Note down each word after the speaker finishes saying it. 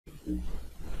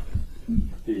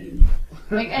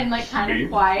Like, and like kind of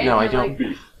quiet. No, I and, don't.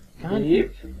 Like, God.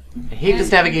 I hate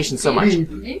this navigation so much.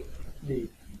 Beep.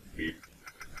 Beep.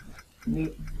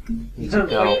 Need to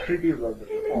go. Creepy about it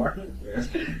before.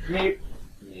 Meep.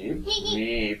 Meep.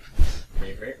 Meep.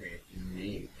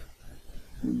 Meep.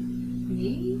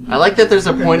 Me? I like that there's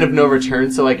a point of no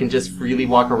return, so I can just freely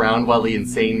walk around while the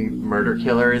insane murder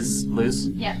killer is loose.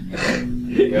 Yeah.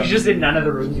 He's just in none of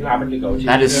the rooms you happen to go to.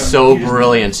 That is so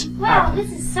brilliant. Wow,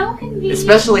 this is so convenient.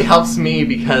 Especially helps me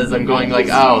because I'm going like,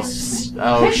 oh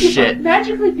shit.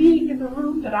 Magically being in the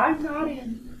room that I'm not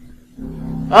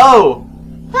in. Oh!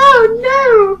 Oh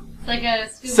no! It's like a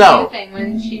Scooby-Doo So. thing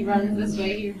when she runs this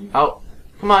way. You... Oh,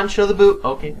 come on, show the boot.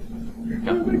 Okay.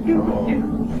 Go.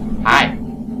 Hi.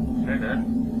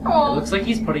 Oh, It looks like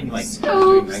he's putting like Scoops.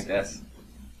 doing like this.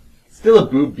 Still a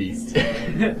boob beast.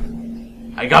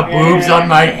 I got boobs on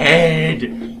my head. I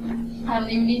don't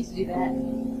even need to do that.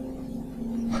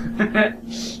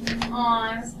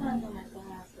 Aw, I was trying to do my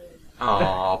glasses.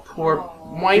 Aw, poor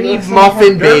Aw. whiny Looks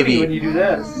muffin so dirty baby. when you do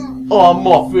this. Oh,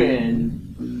 muffin.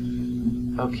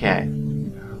 Okay.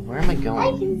 Where am I I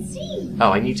going? can see.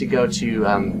 Oh, I need to go to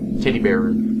Teddy Bear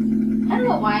Room. I don't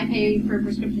know why I pay for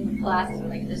prescription glasses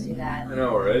when I can just do that. I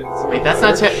know, right? Wait, that's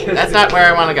not where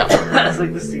I want to go. That's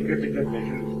like the secret to good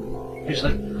vision. You're just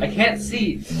like, I can't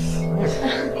see.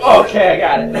 Okay, I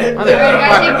got it.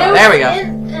 Motherfucker. There we go.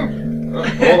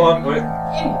 Hold on, wait.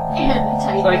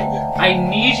 It's like, I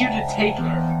need you to take.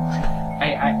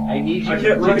 I need I you can't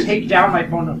to write. take down my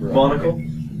phone number. Monocle.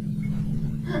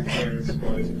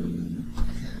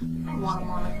 I want a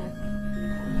monocle.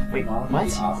 Wait, Monocle what? would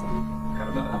be awesome. Kind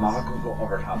of A bad. monocle will go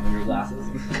over top of your glasses.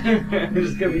 It's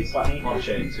just gonna be funny. On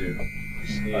chain too.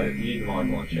 You need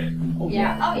monocle on chain. Oh,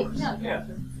 Yeah. Oh, yeah. No. Yeah.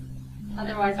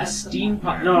 Otherwise, A that's the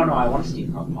steampunk. No, I want a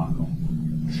steampunk monocle.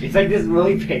 It's like this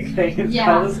really big thing. It's Yeah.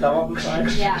 got all this stuff on the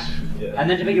side. Yeah. Yeah. And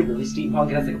then to make it really steampunk,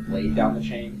 it has like a blade down the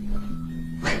chain.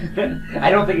 I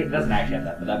don't think it doesn't actually have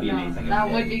that, but that'd be No, amazing. that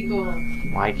would be cool.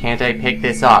 Why can't I pick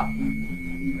this up?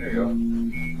 There you go.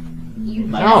 You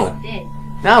No. just did.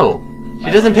 No,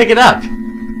 she doesn't pick it up.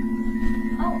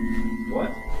 Oh. What?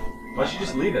 Why don't you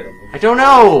just leave it? I don't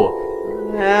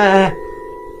know.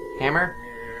 Hammer?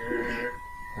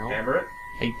 No. Hammer it?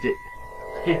 I did.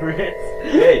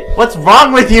 Hey! What's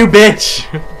wrong with you, bitch?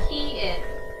 Key it.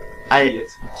 I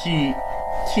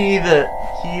key the.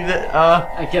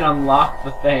 I can unlock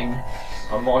the thing.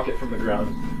 Unlock it from the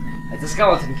ground. It's a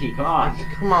skeleton key, come on.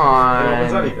 Come It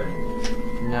opens on.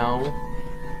 anything. No.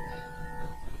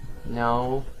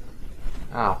 No.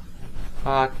 Oh.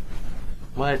 Fuck.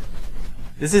 What?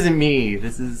 This isn't me.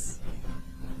 This is.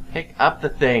 Pick up the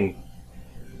thing.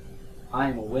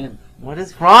 I'm a wimp. What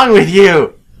is wrong with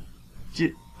you?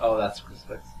 Oh, that's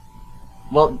crucifix.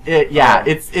 Well, yeah,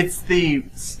 it's the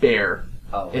spare.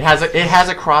 Oh. It has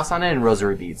a cross on it and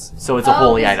rosary beads, so it's a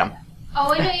holy this- item.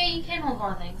 Oh, wait, no, yeah, you can hold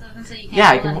more things. I was gonna say you can't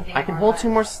Yeah, hold anything I can more, hold but-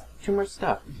 two more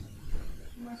stuff.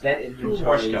 That More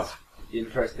inventory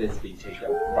stuff. is being taken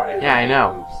up by Yeah, I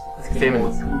know. Same in-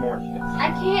 More. I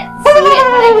can't see it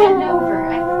when I bend over.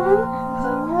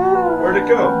 Where'd it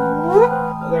go?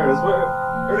 Oh, there it is.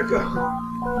 Where'd it go?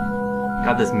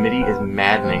 God, this MIDI is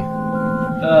maddening.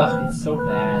 Ugh, it's so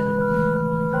bad.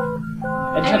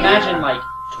 And to imagine, like,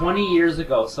 20 years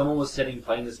ago, someone was sitting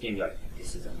playing this game, you're like,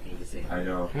 this is amazing. I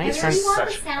know. Can I I really turn? want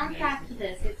the such- soundtrack to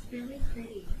this. It's really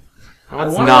pretty. No,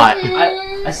 it's I want not.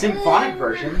 A symphonic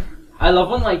version. I love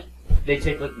when, like, they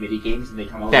take, like, MIDI games and they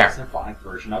come out with There. a symphonic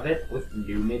version of it with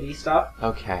new MIDI stuff.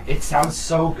 Okay. It sounds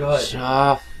so good.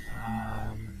 Stuff.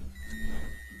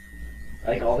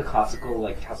 Like, all the classical,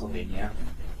 like, Castlevania.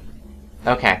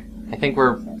 Okay. I think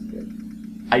we're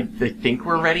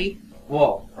ready.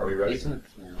 Whoa. Are we ready?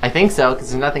 I think so,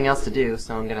 because there's nothing else to do,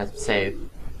 so I'm gonna save.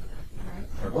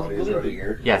 Our What's body is really ready.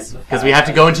 weird? Yes, because we have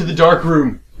to go into the dark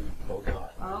room. Oh god.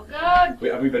 Oh, God.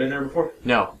 Wait, have we been in there before?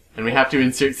 No, and we have to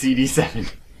insert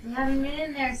CD7. We haven't been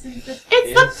in there since the...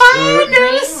 It's the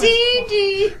final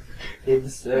CD. Oh,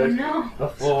 Insert no.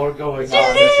 before going This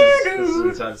on. is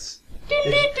intense.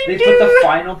 They put the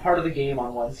final part of the game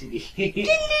on one CD.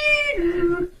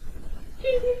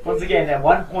 Once again, at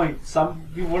one point, some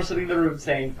people were sitting in the room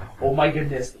saying, "Oh my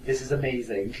goodness, this is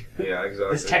amazing! Yeah,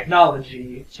 exactly. This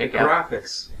technology, Check The out.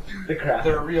 graphics. the crap."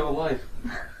 They're real life.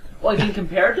 Well, I mean,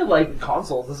 compared to like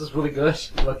consoles, this is really good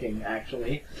looking,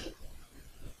 actually.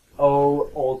 Oh,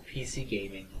 old PC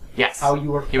gaming. Yes. How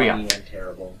you were Here we funny go. and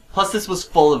terrible. Plus, this was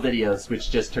full of videos,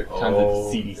 which just took tons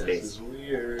of CD this space. is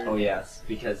weird. Oh yes,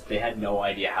 because they had no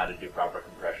idea how to do proper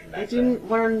compression They back then. didn't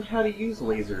learn how to use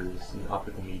lasers and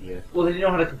optical media. Well, they didn't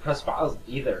know how to compress files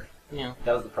either. Yeah.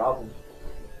 That was the problem.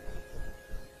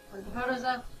 Where's the photos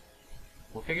up?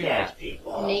 We'll figure it Dead out.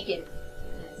 people. Naked.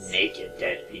 Naked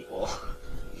dead people.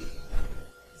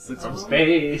 This looks From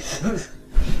space.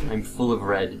 I'm full of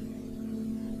red.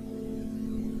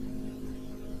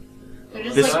 They're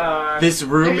just This like this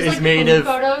room they're just, is like, made food of.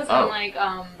 photos Oh. and like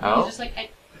Oh? he's just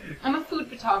like I'm a food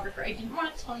photographer. I didn't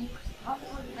want to tell you because I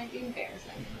thought it might be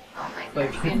embarrassing. Like-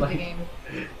 It's the end of the like- game.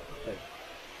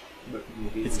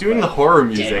 It's doing the horror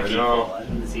Dead music. people.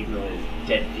 And the sequel is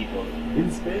dead people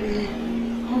in space.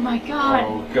 Oh my god.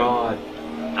 Oh god.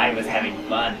 I was having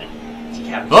fun.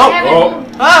 Kevin, Oh!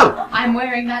 Oh! I'm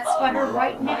wearing that sweater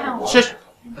right now. Shush!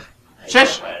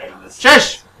 Shush!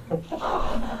 Shush! A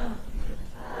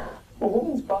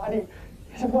woman's body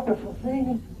is a wonderful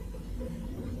thing,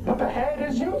 but the head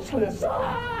is useless.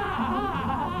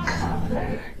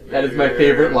 That is my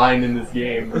favorite line in this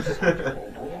game.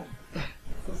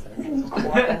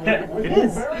 It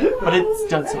is, but it's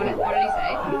done so well. What did he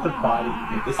say? The body.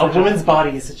 A woman's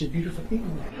body is such a beautiful thing,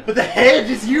 but the head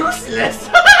is useless.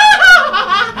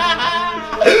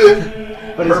 But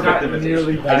it's Perfect not imitation.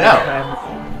 nearly I that.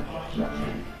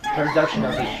 Turns out she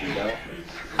knows how to judo.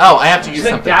 Oh, I have to use She's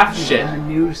like something. Daphne Shit. in the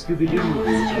new Scooby-Doo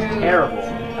movie, which is terrible.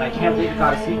 And I can't believe it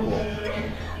got a sequel.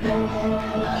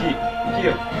 Keep.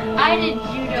 I did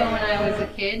judo when I was a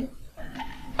kid.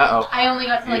 Uh I only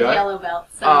got to like You died? yellow belt,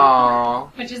 so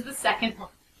oh. which is the second one.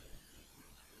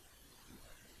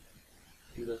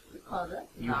 Close it.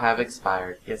 You have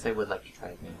expired. Yes, I would like to try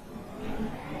again.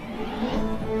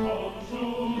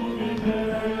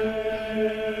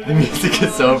 The music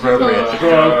is so appropriate.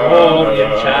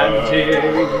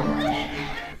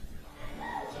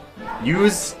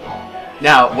 Use.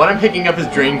 Now, what I'm picking up is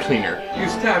drain cleaner.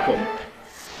 Use tackle.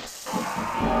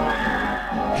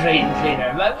 Drain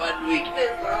cleaner, my one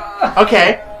weakness.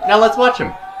 Okay, now let's watch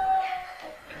him.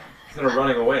 Instead of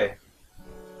running away.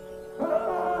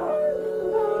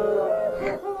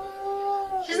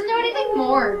 She doesn't do anything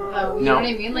more, though. You No. know what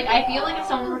I mean? Like, I feel like if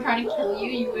someone were trying to kill you,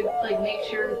 you would like make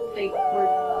sure they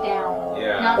were down.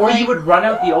 Yeah. Not Or like, you would run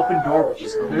out the open door, which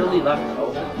is clearly left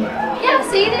open. Yeah.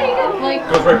 See, there you go. Like,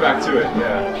 Goes right back to it,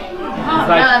 yeah. oh,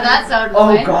 like, no, that sounded Oh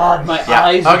fine. god, my Yeah,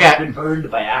 eyes have okay. been burned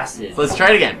by acid. So let's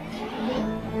try it again.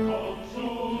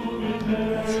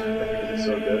 It's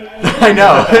so good. I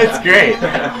know, it's great.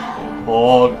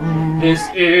 Oh. This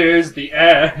is the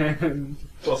end.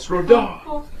 Let's throw down.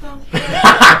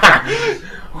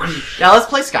 Now let's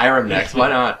play Skyrim next. Why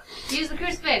not? Use the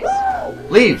crucifix.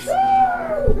 Leave.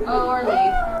 Oh, or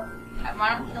leave. Why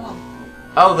don't kill him?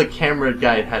 Oh, the camera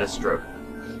guy had a stroke.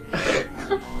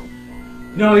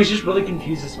 No, he's just really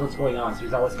confused as to what's going on, so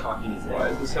he's always cocking his Why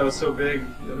head. is this house so big?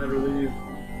 You'll never leave.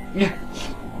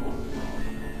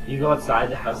 You go outside,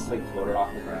 the house is like floated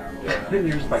off the ground. And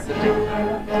you're just like, Get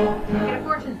a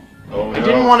fortune. Oh no. I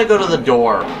didn't want to go to the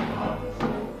door.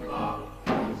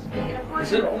 Get a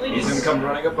is it fortune. only He's gonna come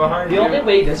running up behind The you. only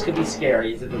way this could be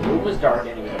scary is if the room was dark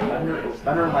and it was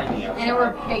thunder and lightning outside. And it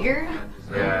were bigger.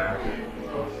 Yeah.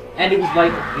 And it was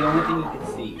like the only thing you could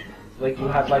see. Like you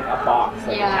had like a box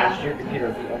like Yeah. attached to your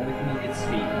computer, the only thing you could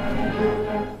see.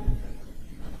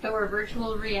 That were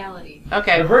virtual reality.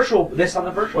 Okay. The virtual, this on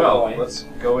the virtual Well, point. let's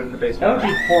go into the That basement. would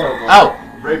be horrible. Oh.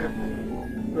 Rape it.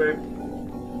 Rape.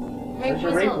 There's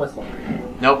your rape whistle.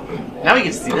 Nope. Now we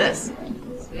can see this.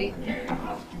 Sweet.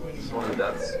 It's one of the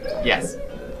deaths. Yes.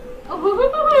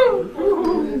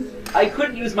 I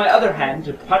could use my other hand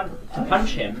to punch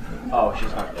him. Oh,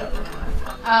 she's not dead.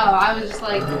 Oh, I was just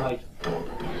like, Like,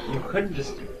 you couldn't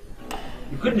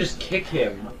just kick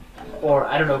him, or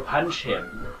I don't know, punch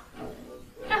him.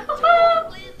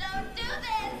 please don't do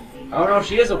this. Oh no,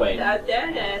 she is awake. Dad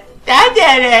did it. Dad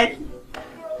did it.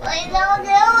 Please don't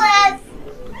do this.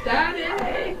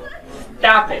 Daddy.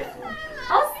 Stop it!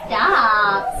 Oh,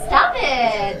 stop. Stop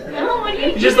it. No, what are you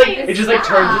It just doing? it just like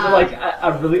turns into like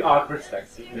a really awkward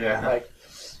sex scene. Yeah. Like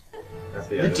That's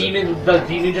the the end.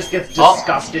 demon just gets Oh.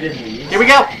 disgusted and leaves. Here we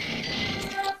go.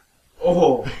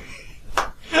 Oh.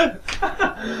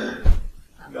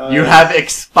 You have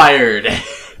expired.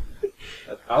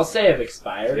 I'll say I've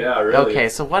expired. Yeah, really. Okay,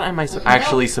 so what am I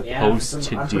actually Yeah, supposed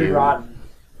to I'm pretty do? rotten.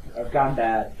 I've gone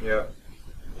bad. Yeah.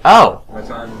 Oh. My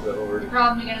time's over.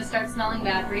 Problem, you're gonna start smelling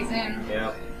bad pretty soon.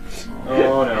 Yeah.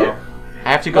 Oh no. I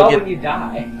have to go Well, get. when you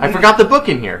die, I forgot the book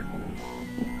in here.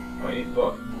 Oh, I need a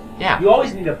book. Yeah. you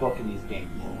always need a book in these games.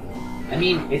 I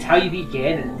mean, it's how you beat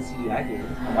Ganon in the CDI game.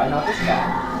 Why not this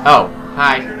guy? Oh.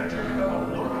 Hi.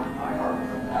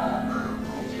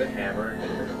 Use the hammer and hit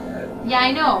her in the head. Yeah,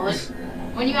 I know. Like,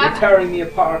 when you You're have tearing me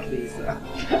apart, Lisa.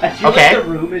 I feel Okay. like the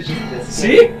room is just this.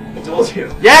 See? I told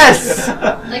you. Yes.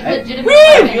 like legitimate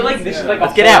I weapons. feel like this is like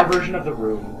Let's a get horror out. version of the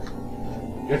room.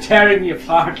 You're tearing me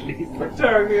apart, Lisa. You're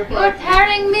tearing me You're apart.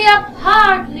 tearing me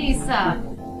apart, Lisa.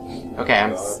 Okay,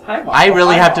 Hi, Mark. I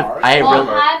really Hi, have to. Mark. Oh,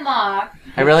 hi, Mark.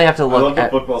 I really have to I love look the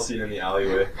at. football scene in the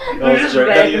alleyway. That They're was just great.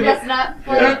 random. Let's not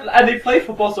play. Yeah. And they play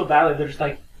football so badly, they're just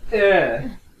like, eh.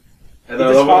 And then I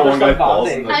His love when father's one guy like falls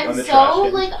bonding. in the, on I'm the trash so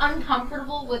can. like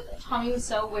uncomfortable with Tommy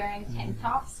Wiseau wearing tank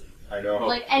tops. I know.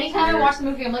 Like anytime I watch the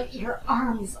movie, I'm like, your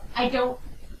arms. I don't.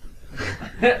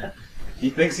 He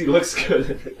thinks he looks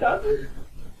good. Does it?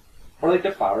 Or like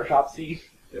the flower shop scene.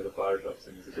 Yeah, the flower shop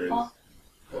scene is the greatest. Oh.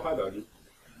 Oh, hi, doggy.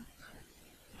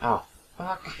 Oh,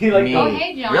 fuck He like- me. Oh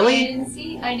hey, Johnny.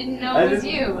 Really? I didn't know it was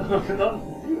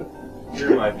you.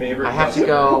 You're my favorite. I have to Or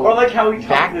go. like how he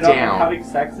Back comes it up down. and having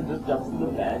sex and just jumps in the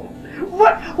bed.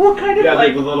 What kind of Yeah,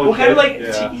 like? the little What kind of kid,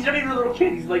 like? yeah. He's not even a little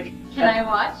kid. He's like. Can I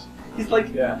watch? He's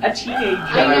like Yeah. a teenager.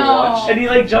 I know. And he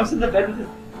like jumps in the bed with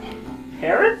his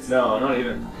parents. No, not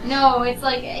even. No, it's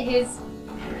like his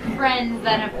friends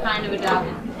that have kind of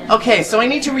adopted him. Okay, so I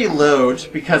need to reload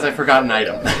because I forgot an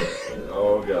item.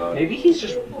 Oh god. Maybe he's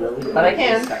just really. But I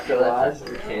can. sexualized as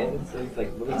a kid, and so he's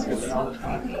like really swimming all the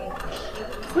time.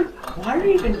 It's like, why are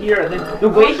you even here? And then the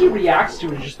way he reacts to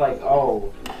it is just like,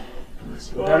 oh,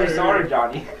 very sorry,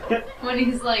 Johnny. When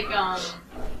he's like,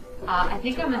 I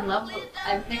think I'm in love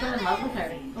with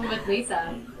her, with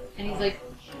Lisa, and he's like,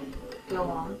 go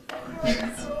on.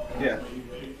 Yeah.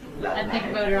 I think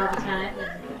about her all the time.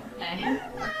 And,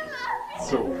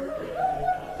 So,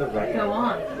 The right. go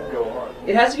on. go on.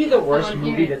 It has to be the worst Oh,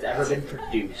 movie yeah. that's ever been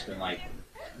produced and like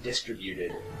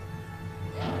distributed.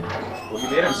 Well, he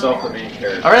made himself the main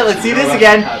character. Alright, let's see You this know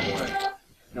again. what? Had one.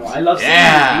 No, I love seeing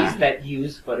Yeah. movies that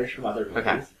use footage from other movies.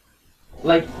 Okay.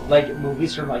 Like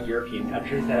movies from like European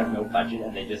countries that have no budget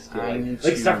and they just do I need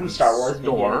like to stuff from Star Wars and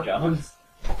Indiana restore. Jones.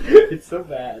 It's so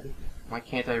bad. Why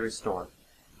can't I restore?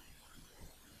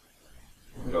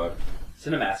 Oh god.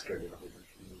 Cinemassacre did a whole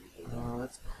bunch of movies.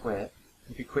 Let's quit.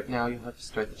 If you quit now, you'll have to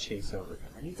start the chase over again.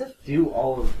 I need to do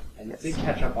all of. I need to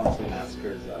catch up on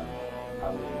Cinemassacre's.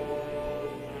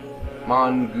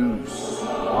 Mongoose.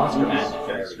 Monster Massacre.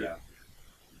 There we go.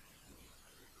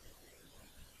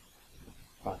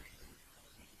 Fuck.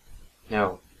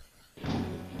 No.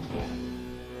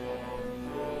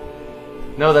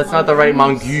 No, that's not the right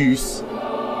mongoose.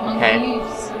 Okay.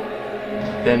 Mongoose.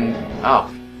 Then,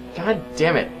 oh, god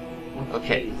damn it.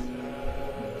 Okay.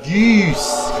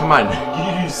 Goose. Come on,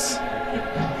 goose.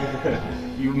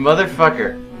 You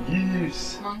motherfucker.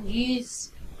 Goose.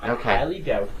 Mongoose. I Okay. highly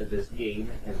doubt that this game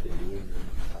has been doing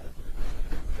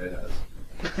It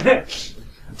has. this.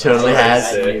 Totally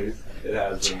has. It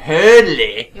has been.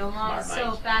 Totally. Your mom is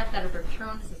so fat that her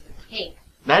Patronus is a cake.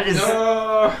 That is.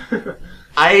 No!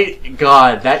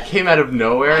 God, that came out of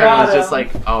nowhere and I was Got just him.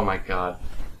 like, oh my god.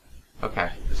 Okay.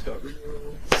 Discovery.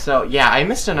 So, yeah, I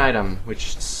missed an item,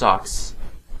 which sucks.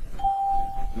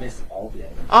 Miss all the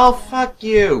items. Oh, fuck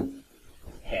you.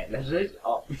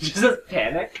 Just a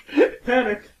panic.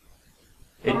 Panic!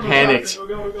 It panicked. Go,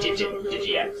 go, go, go, go, go, go.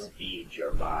 Digix, feed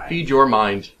your mind. Feed your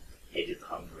mind. It is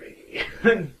hungry.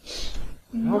 I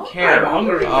don't care. I'm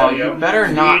hungry. Oh, you better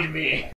not. Feed me.